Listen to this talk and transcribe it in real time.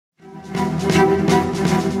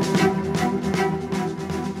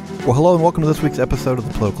Well, hello and welcome to this week's episode of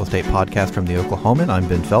the Political State Podcast from the Oklahoman. I'm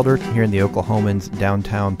Ben Felder here in the Oklahoman's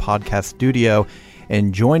downtown podcast studio.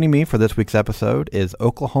 And joining me for this week's episode is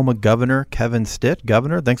Oklahoma Governor Kevin Stitt.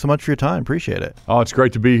 Governor, thanks so much for your time. Appreciate it. Oh, it's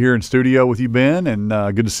great to be here in studio with you, Ben, and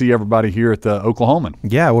good to see everybody here at the Oklahoman.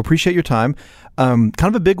 Yeah, well, appreciate your time. Kind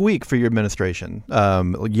of a big week for your administration.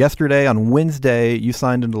 Yesterday, on Wednesday, you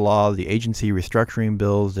signed into law the agency restructuring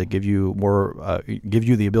bills that give you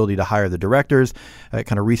the ability to hire the directors,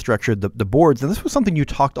 kind of restructured the boards. And this was something you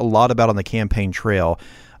talked a lot about on the campaign trail.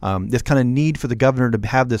 This kind of need for the governor to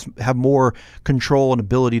have more control and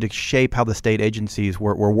ability to shape how the state agencies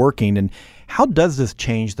were working. And how does this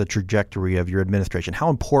change the trajectory of your administration? How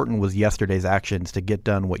important was yesterday's actions to get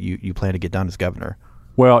done what you plan to get done as governor?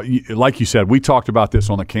 Well, like you said, we talked about this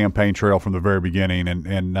on the campaign trail from the very beginning,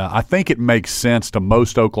 and I think it makes sense to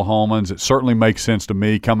most Oklahomans. It certainly makes sense to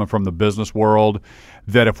me coming from the business world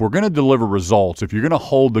that if we're going to deliver results, if you're going to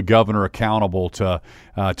hold the governor accountable to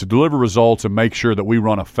deliver results and make sure that we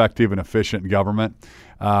run effective and efficient government,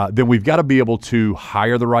 then we've got to be able to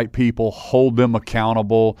hire the right people, hold them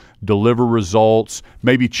accountable, deliver results,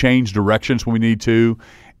 maybe change directions when we need to.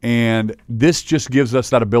 And this just gives us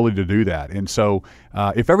that ability to do that. And so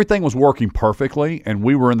if everything was working perfectly and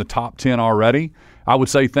we were in the top 10 already, I would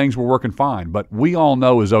say things were working fine. But we all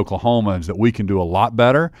know as Oklahomans that we can do a lot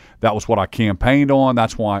better. That was what I campaigned on.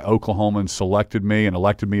 That's why Oklahomans selected me and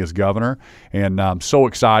elected me as governor. And I'm so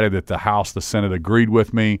excited that the House, the Senate agreed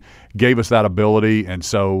with me, gave us that ability. And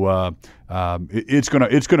so it's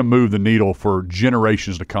gonna move the needle for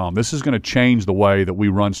generations to come. This is going to change the way that we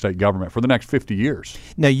run state government for the next 50 years.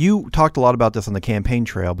 Now, you talked a lot about this on the campaign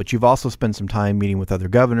trail, but you've also spent some time meeting with other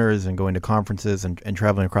governors and going to conferences and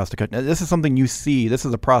traveling across the country. Now, this is something you see. This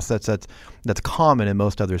is a process that's common in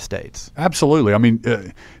most other states. Absolutely. I mean,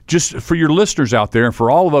 just for your listeners out there and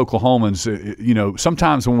for all of Oklahomans,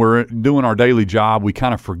 sometimes when we're doing our daily job, we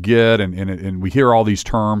kind of forget and we hear all these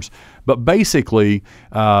terms. But basically,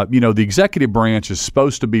 the executive branch is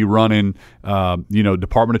supposed to be running,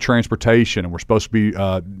 Department of Transportation, and we're supposed to be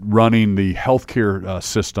running the healthcare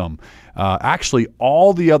system. Actually,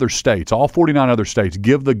 all the other states, all 49 other states,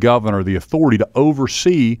 give the governor the authority to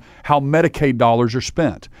oversee how Medicaid dollars are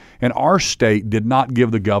spent. And our state did not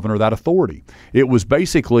give the governor that authority. It was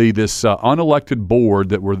basically this unelected board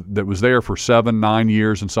that was there for 7-9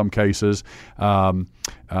 years in some cases. And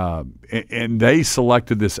they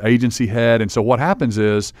selected this agency head. And so what happens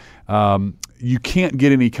is you can't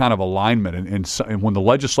get any kind of alignment. And when the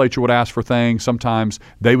legislature would ask for things, sometimes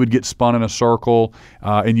they would get spun in a circle.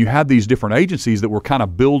 And you had these different agencies that were kind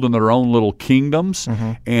of building their own little kingdoms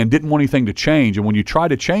and didn't want anything to change. And when you try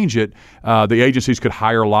to change it, the agencies could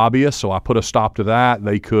hire lobbyists. So I put a stop to that.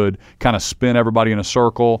 They could kind of spin everybody in a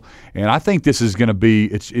circle. And I think this is going to be,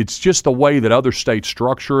 it's just the way that other states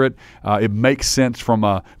structure it. It makes sense from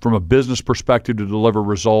a business perspective to deliver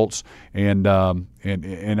results. And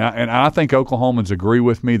I think Oklahomans agree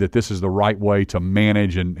with me that this is the right way to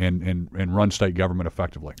manage and run state government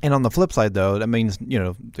effectively. And on the flip side, though, that means,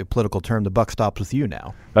 the political term, the buck stops with you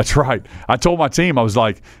now. That's right. I told my team, I was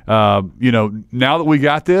like, now that we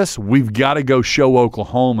got this, we've got to go show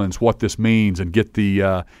Oklahomans what this means and get these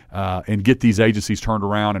agencies turned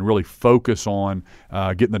around and really focus on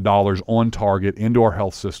getting the dollars on target into our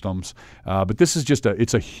health systems. But this is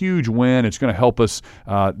it's a huge win. It's going to help us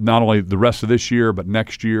not only the rest of this year, but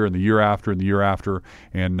next year and the year after and the year after.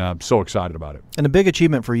 And I'm so excited about it. And a big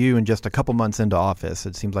achievement for you in just a couple months into office.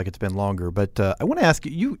 It seems like it's been longer. But I want to ask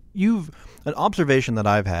you've an observation that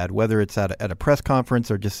I've had, whether it's at a press conference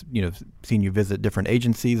or just, seeing you visit different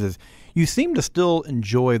agencies, is you seem to still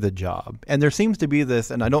enjoy the job. And there seems to be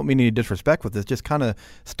this, and I don't mean any disrespect with this, just kind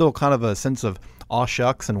of a sense of aw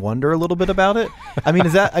shucks and wonder a little bit about it.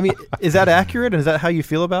 Is that accurate? And is that how you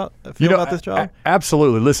feel about this job?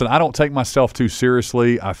 Absolutely. Listen, I don't take myself too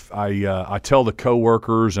seriously. I tell the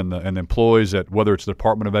coworkers and the employees at whether it's the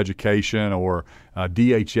Department of Education or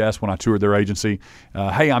DHS when I toured their agency,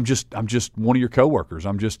 hey, I'm just one of your coworkers.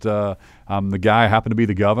 I'm the guy. I happen to be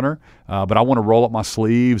the governor, but I want to roll up my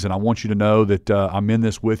sleeves, and I want you to know that I'm in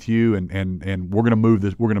this with you, and we're going to move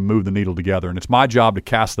this. We're going to move the needle together. And it's my job to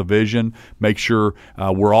cast the vision, make sure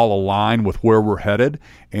we're all aligned with where we're headed.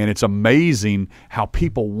 And it's amazing how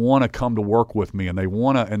people want to come to work with me, and they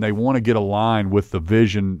want to get aligned with the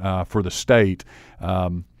vision for the state.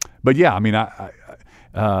 But yeah,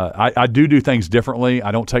 I do things differently.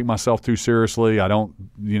 I don't take myself too seriously. I don't,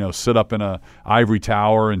 sit up in a ivory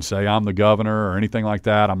tower and say I'm the governor or anything like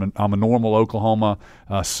that. I'm a normal Oklahoma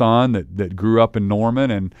son that grew up in Norman,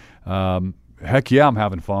 and heck yeah, I'm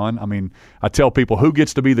having fun. I mean, I tell people who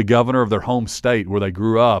gets to be the governor of their home state where they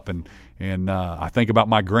grew up, and I think about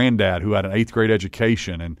my granddad who had an 8th grade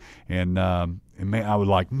education, and man,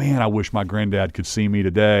 I I wish my granddad could see me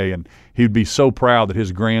today, and he'd be so proud that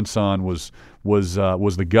his grandson was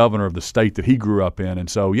the governor of the state that he grew up in. And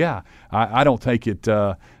so, yeah, I don't take it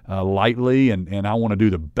lightly, and I want to do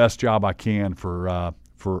the best job I can for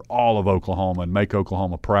all of Oklahoma and make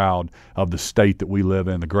Oklahoma proud of the state that we live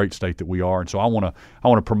in, the great state that we are. And so I want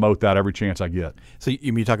to promote that every chance I get. So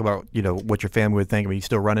you talk about, what your family would think. I mean, you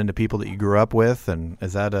still run into people that you grew up with, and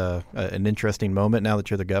is that an interesting moment now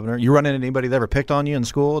that you're the governor? You run into anybody that ever picked on you in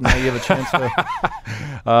school? Now you have a chance to.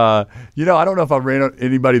 I don't know if I ran into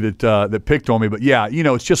anybody that picked on me, but yeah,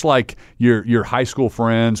 it's just like your high school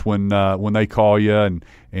friends when they call you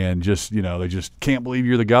and just they just can't believe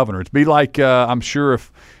you're the governor. It'd be like I'm sure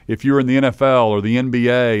if you're in the NFL or the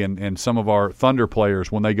NBA and some of our Thunder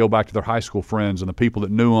players, when they go back to their high school friends and the people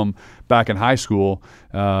that knew them back in high school,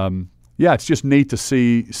 it's just neat to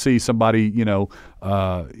see somebody, the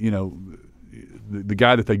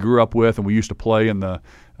guy that they grew up with and we used to play in the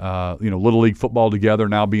Little League football together,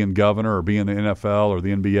 now being governor or being the NFL or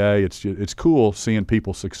the NBA. It's cool seeing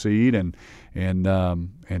people succeed, and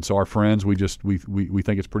so our friends, we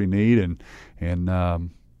think it's pretty neat,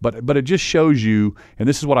 but it just shows you, and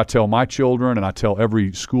this is what I tell my children and I tell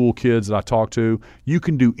every school kids that I talk to, you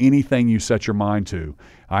can do anything you set your mind to.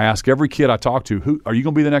 I ask every kid I talk to, who are you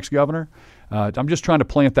going to be the next governor? I'm just trying to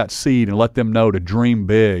plant that seed and let them know to dream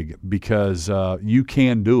big, because you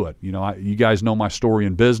can do it. You guys know my story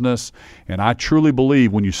in business, and I truly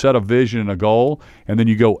believe when you set a vision and a goal and then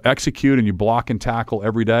you go execute and you block and tackle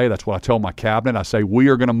every day, that's what I tell my cabinet. I say, we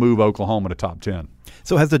are going to move Oklahoma to top 10.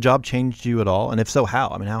 So has the job changed you at all? And if so, how?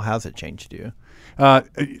 I mean, how has it changed you? I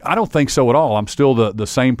don't think so at all. I'm still the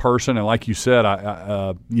same person, and like you said,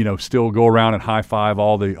 I still go around and high five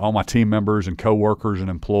all my team members and coworkers and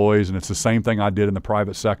employees, and it's the same thing I did in the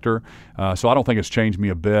private sector. So I don't think it's changed me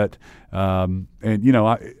a bit.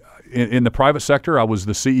 In the private sector, I was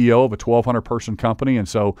the CEO of a 1,200-person company, and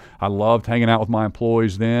so I loved hanging out with my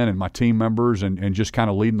employees then and my team members and just kind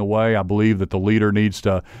of leading the way. I believe that the leader needs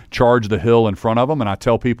to charge the hill in front of them, and I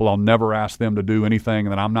tell people I'll never ask them to do anything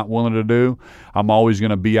that I'm not willing to do. I'm always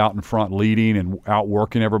going to be out in front leading and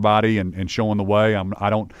outworking everybody and showing the way. I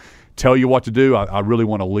don't tell you what to do. I really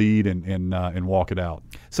want to lead and walk it out.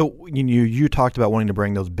 So you talked about wanting to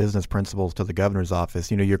bring those business principles to the governor's office.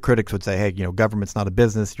 Your critics would say, hey, government's not a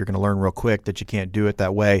business. You're going to learn real quick that you can't do it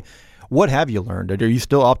that way. What have you learned? Are you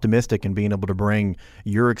still optimistic in being able to bring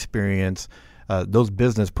your experience, those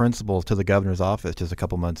business principles to the governor's office just a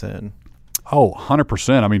couple months in? Oh,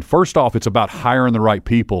 100%. I mean, first off, it's about hiring the right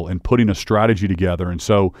people and putting a strategy together. And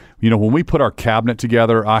so, when we put our cabinet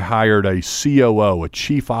together, I hired a COO, a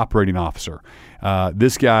chief operating officer.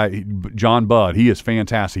 This guy, John Budd, he is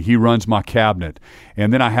fantastic. He runs my cabinet.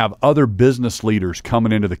 And then I have other business leaders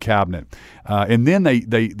coming into the cabinet. And then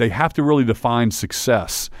they have to really define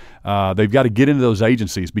success. They've got to get into those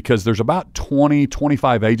agencies, because there's about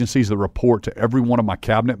 25 agencies that report to every one of my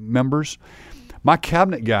cabinet members. My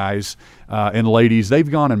cabinet guys and ladies, they've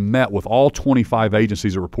gone and met with all 25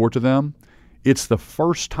 agencies that report to them. It's the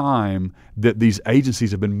first time that these agencies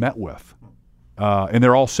have been met with. And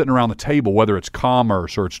they're all sitting around the table, whether it's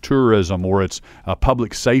commerce or it's tourism or it's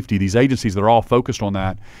public safety. These agencies, they're all focused on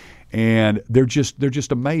that. And they're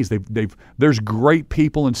just amazed. There's great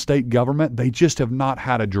people in state government. They just have not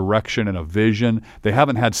had a direction and a vision. They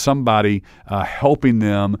haven't had somebody helping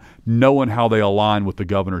them, knowing how they align with the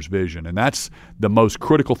governor's vision. And that's the most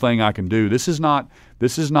critical thing I can do. This is not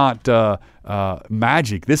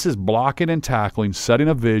magic. This is blocking and tackling, setting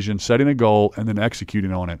a vision, setting a goal, and then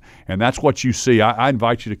executing on it. And that's what you see. I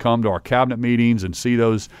invite you to come to our cabinet meetings and see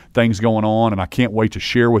those things going on. And I can't wait to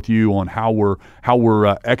share with you on how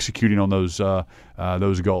we're executing on those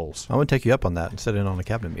goals. I want to take you up on that and sit in on the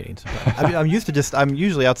cabinet meetings. I'm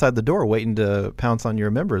usually outside the door waiting to pounce on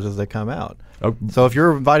your members as they come out. So if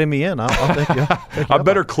you're inviting me in, I'll take you. I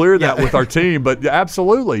better clear that with our team, but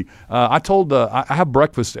absolutely. I have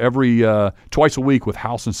breakfast twice a week with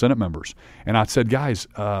House and Senate members, and I said, guys,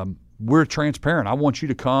 we're transparent. I want you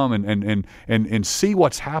to come and see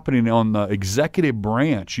what's happening on the executive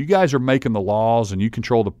branch. You guys are making the laws and you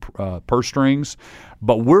control the purse strings.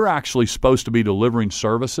 but we're actually supposed to be delivering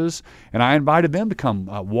services. And I invited them to come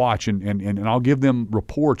watch, and I'll give them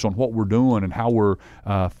reports on what we're doing and how we're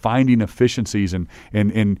finding efficiencies and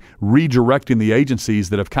redirecting the agencies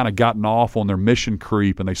that have kind of gotten off on their mission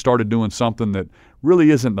creep, and they started doing something that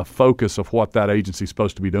really isn't the focus of what that agency is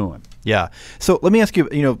supposed to be doing. Yeah. So let me ask you,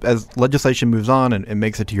 as legislation moves on and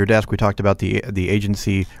makes it to your desk, we talked about the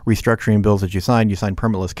agency restructuring bills that you signed. You signed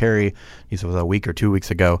permitless carry. This was a week or 2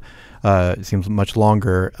 weeks ago. It seems much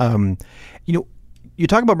longer. You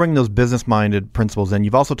talk about bringing those business-minded principles in.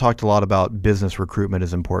 You've also talked a lot about business recruitment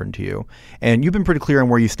is important to you. And you've been pretty clear on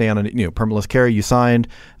where you stand on permitless carry you signed.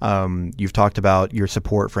 You've talked about your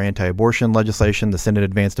support for anti-abortion legislation. The Senate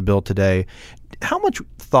advanced a bill today. How much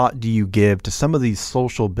thought do you give to some of these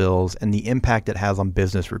social bills and the impact it has on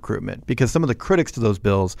business recruitment? Because some of the critics to those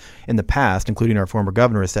bills in the past, including our former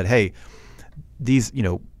governor, has said, hey, these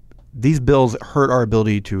bills hurt our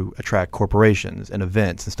ability to attract corporations and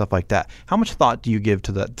events and stuff like that. How much thought do you give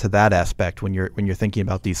to that aspect when you're thinking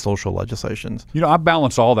about these social legislations? I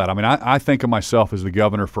balance all that. I mean, I think of myself as the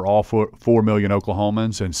governor for all 4 million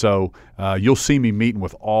Oklahomans, and so you'll see me meeting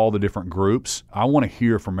with all the different groups. I want to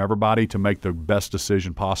hear from everybody to make the best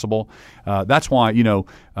decision possible. That's why,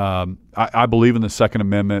 I believe in the Second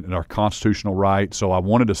Amendment and our constitutional right, so I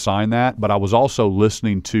wanted to sign that, but I was also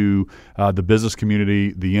listening to the business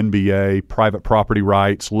community, the NBA, private property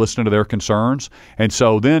rights, listening to their concerns, and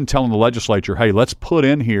so then telling the legislature, hey, let's put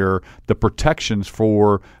in here the protections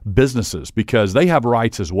for businesses because they have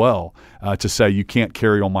rights as well to say you can't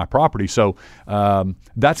carry on my property. So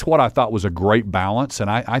that's what I thought was a great balance,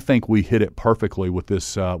 and I think we hit it perfectly with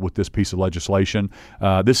this piece of legislation.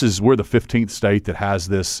 We're the 15th state that has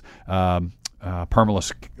this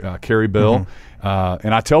permitless carry bill. Mm-hmm.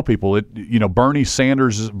 And I tell people, Bernie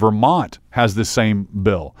Sanders' Vermont has this same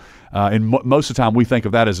bill. And most of the time we think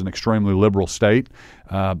of that as an extremely liberal state.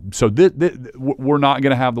 So we're not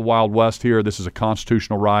going to have the Wild West here. This is a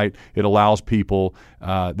constitutional right. It allows people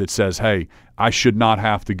that says, hey, I should not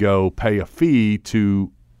have to go pay a fee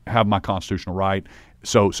to have my constitutional right.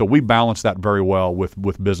 So we balance that very well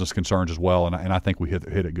with business concerns as well, and I think we hit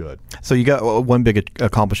it good. So you got one big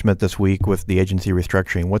accomplishment this week with the agency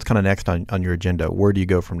restructuring. What's kind of next on your agenda? Where do you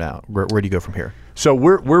go from now? Where do you go from here? So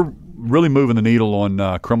we're really moving the needle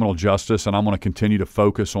on criminal justice, and I'm going to continue to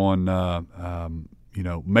focus on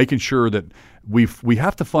making sure that we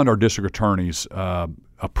have to fund our district attorneys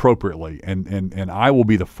appropriately, and I will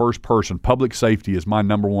be the first person. Public safety is my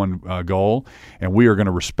number one goal, and we are going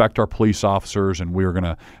to respect our police officers, and we are going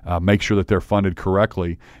to make sure that they're funded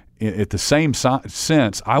correctly. At the same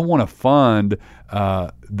sense, I want to fund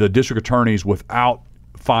the district attorneys without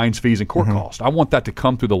fines, fees, and court costs. I want that to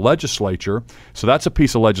come through the legislature. So that's a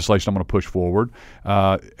piece of legislation I'm going to push forward.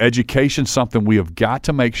 Education, something we have got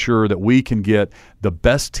to make sure that we can get the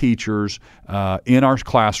best teachers in our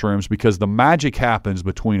classrooms, because the magic happens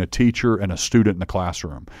between a teacher and a student in the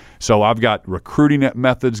classroom. So I've got recruiting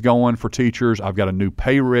methods going for teachers. I've got a new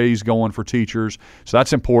pay raise going for teachers. So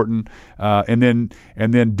that's important. And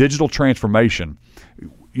then digital transformation.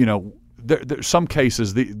 There's some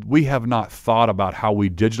cases we have not thought about how we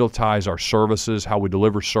digitize our services, how we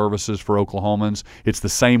deliver services for Oklahomans. It's the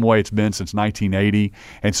same way it's been since 1980.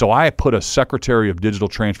 And so I put a Secretary of Digital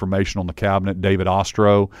Transformation on the cabinet, David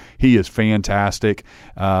Ostro. He is fantastic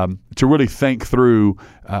to really think through,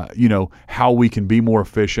 how we can be more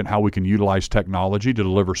efficient, how we can utilize technology to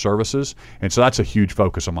deliver services. And so that's a huge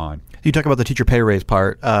focus of mine. You talk about the teacher pay raise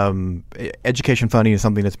part. Education funding is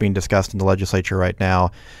something that's being discussed in the legislature right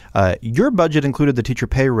now. Your budget included the teacher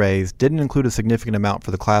pay raise, didn't include a significant amount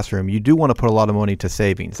for the classroom. You do want to put a lot of money to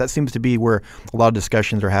savings. That seems to be where a lot of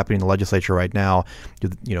discussions are happening in the legislature right now.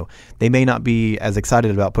 They may not be as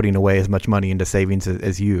excited about putting away as much money into savings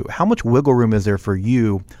as you. How much wiggle room is there for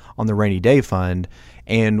you on the rainy day fund?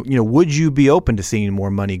 And would you be open to seeing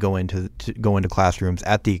more money go into classrooms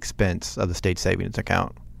at the expense of the state savings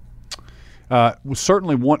account? We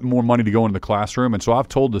certainly want more money to go into the classroom, and so I've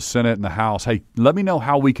told the Senate and the House, hey, let me know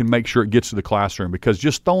how we can make sure it gets to the classroom, because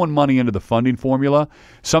just throwing money into the funding formula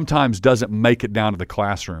sometimes doesn't make it down to the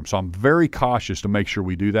classroom. So I'm very cautious to make sure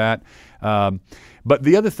we do that. But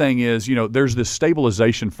the other thing is, there's this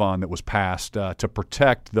stabilization fund that was passed to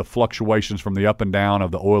protect the fluctuations from the up and down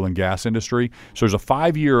of the oil and gas industry. So there's a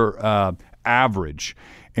 5-year average.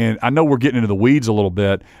 And I know we're getting into the weeds a little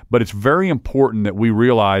bit, but it's very important that we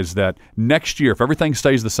realize that next year, if everything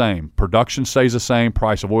stays the same, production stays the same,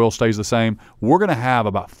 price of oil stays the same, we're going to have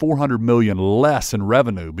about $400 million less in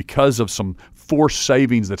revenue because of some forced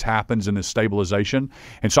savings that happens in this stabilization.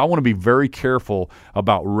 And so I want to be very careful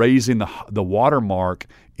about raising the watermark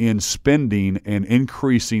in spending and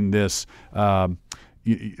increasing this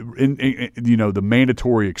the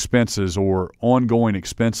mandatory expenses or ongoing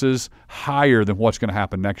expenses higher than what's going to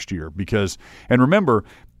happen next year. And remember,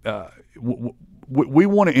 we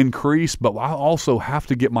want to increase, but I also have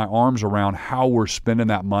to get my arms around how we're spending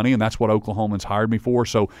that money, and that's what Oklahomans hired me for.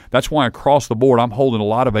 So that's why across the board, I'm holding a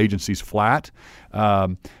lot of agencies flat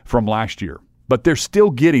from last year. But they're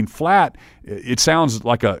still getting flat. It sounds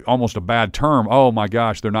like almost a bad term. Oh my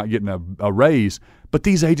gosh, they're not getting a raise. But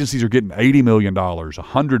these agencies are getting $80 million,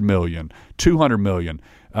 $100 million, $200 million.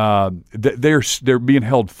 They're being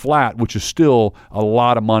held flat, which is still a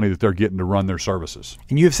lot of money that they're getting to run their services.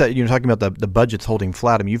 And you've said, talking about the budgets holding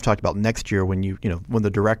flat. I mean, you've talked about next year when when the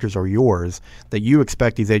directors are yours, that you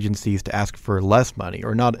expect these agencies to ask for less money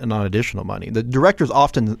or not additional money. The directors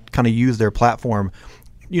often kind of use their platform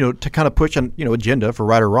to kind of push an agenda for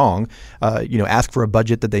right or wrong, ask for a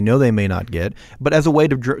budget that they know they may not get, but as a way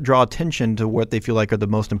to draw attention to what they feel like are the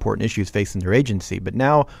most important issues facing their agency. But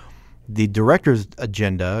now the director's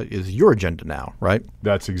agenda is your agenda now, right?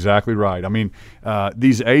 That's exactly right. I mean,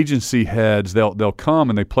 these agency heads, they'll come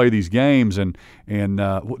and they play these games, and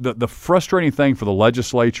the frustrating thing for the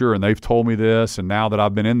legislature, and they've told me this, and now that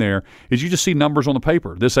I've been in there, is you just see numbers on the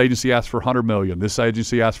paper. This agency asked for $100 million. This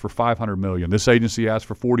agency asked for $500 million. This agency asked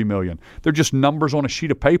for $40 million. They're just numbers on a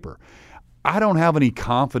sheet of paper. I don't have any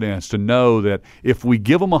confidence to know that if we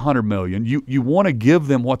give them $100 million, you want to give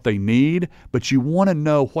them what they need, but you want to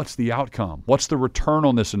know what's the outcome, what's the return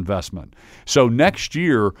on this investment. So next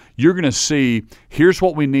year, you're going to see, here's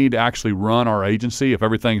what we need to actually run our agency if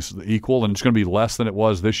everything's equal, and it's going to be less than it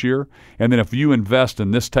was this year. And then if you invest in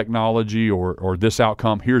this technology or this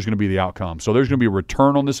outcome, here's going to be the outcome. So there's going to be a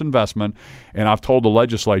return on this investment, and I've told the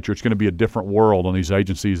legislature it's going to be a different world on these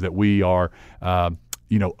agencies that we are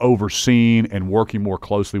overseeing and working more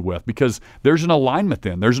closely with, because there's an alignment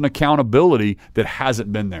then. There's an accountability that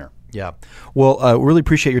hasn't been there. Yeah. Well, really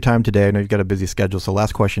appreciate your time today. I know you've got a busy schedule, so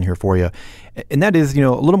last question here for you. And that is,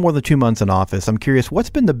 a little more than 2 months in office. I'm curious, what's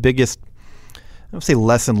been the biggest, I don't say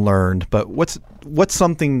lesson learned, but what's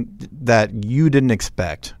something that you didn't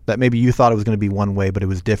expect, that maybe you thought it was going to be one way, but it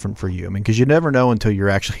was different for you? I mean, because you never know until you're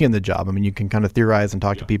actually in the job. I mean, you can kind of theorize and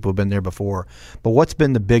talk to people who've been there before, but what's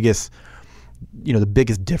been the biggest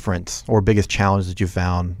difference or biggest challenge that you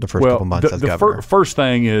found the first couple months as governor? The first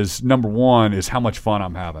thing is, number one, is how much fun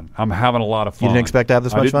I'm having. I'm having a lot of fun. You didn't expect to have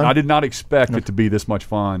this much fun? I did not expect it to be this much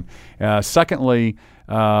fun. Secondly,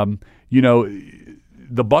 the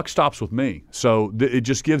buck stops with me. So it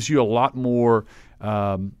just gives you a lot more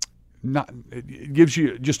it gives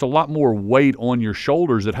you just a lot more weight on your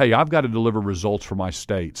shoulders that, hey, I've got to deliver results for my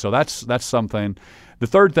state. So that's something. The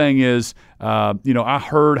third thing is, I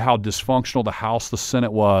heard how dysfunctional the House, the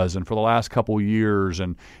Senate was, and for the last couple of years,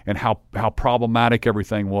 and how problematic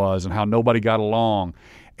everything was, and how nobody got along.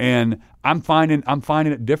 And I'm finding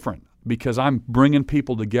it different, because I'm bringing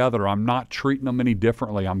people together. I'm not treating them any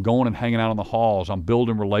differently. I'm going and hanging out in the halls. I'm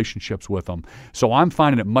building relationships with them. So I'm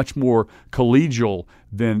finding it much more collegial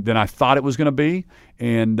than I thought it was going to be,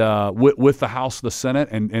 and with the House, the Senate,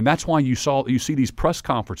 and that's why you see these press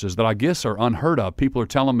conferences that I guess are unheard of. People are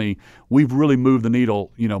telling me we've really moved the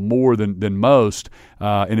needle, more than most,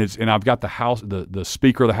 and I've got the House, the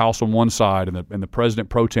Speaker of the House on one side, and the President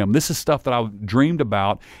pro tem. This is stuff that I've dreamed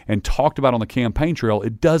about and talked about on the campaign trail.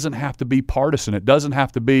 It doesn't have to be partisan. It doesn't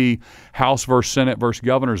have to be House versus Senate versus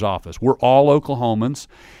governor's office. We're all Oklahomans,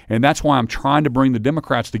 and that's why I'm trying to bring the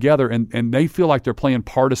Democrats together, and they feel like they're playing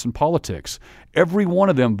partisan politics. Every one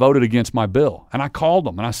of them voted against my bill, and I called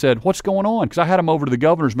them and I said, "What's going on?" Because I had them over to the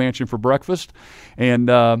governor's mansion for breakfast, and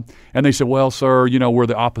they said, "Well, sir, we're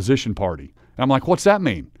the opposition party." And I'm like, "What's that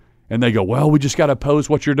mean?" And they go, "Well, we just got to oppose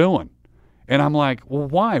what you're doing." And I'm like, well,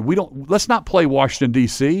 why? Let's not play Washington,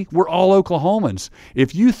 D.C. We're all Oklahomans.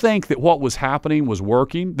 If you think that what was happening was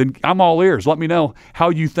working, then I'm all ears. Let me know how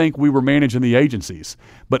you think we were managing the agencies.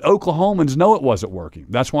 But Oklahomans know it wasn't working.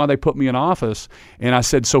 That's why they put me in office. And I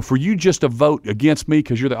said, so for you just to vote against me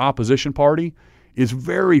because you're the opposition party is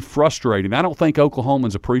very frustrating. I don't think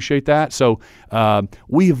Oklahomans appreciate that. So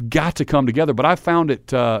we have got to come together. But I found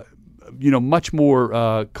it much more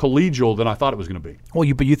collegial than I thought it was going to be. Well,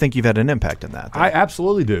 but you think you've had an impact in that, though. I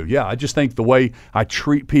absolutely do. Yeah, I just think the way I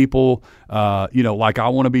treat people, like I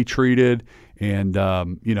want to be treated, and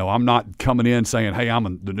I'm not coming in saying, "Hey,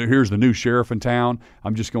 here's the new sheriff in town."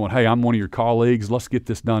 I'm just going, "Hey, I'm one of your colleagues. Let's get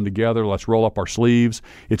this done together. Let's roll up our sleeves."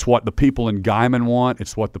 It's what the people in Guymon want.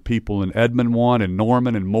 It's what the people in Edmond want, and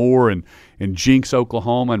Norman, and Moore, and Jinx,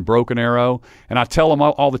 Oklahoma, and Broken Arrow. And I tell them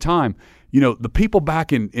all the time, the people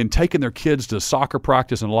back in taking their kids to soccer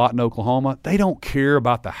practice in Lawton, Oklahoma, they don't care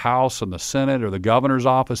about the House and the Senate or the governor's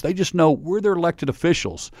office. They just know we're their elected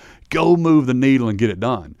officials. Go move the needle and get it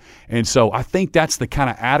done. And so I think that's the kind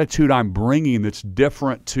of attitude I'm bringing that's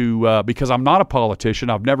different to because I'm not a politician.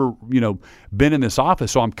 I've never, been in this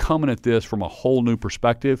office, so I'm coming at this from a whole new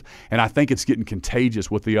perspective. And I think it's getting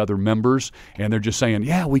contagious with the other members, and they're just saying,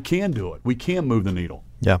 yeah, we can do it. We can move the needle.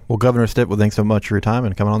 Yeah. Well, Governor Stitt, thanks so much for your time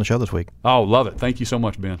and coming on the show this week. Oh, love it. Thank you so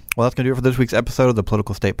much, Ben. Well, that's going to do it for this week's episode of the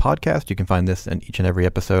Political State Podcast. You can find this and each and every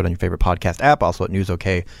episode on your favorite podcast app, also at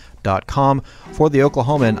newsok.com. For the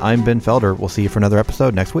Oklahoman, I'm Ben Felder. We'll see you for another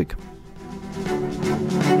episode next week.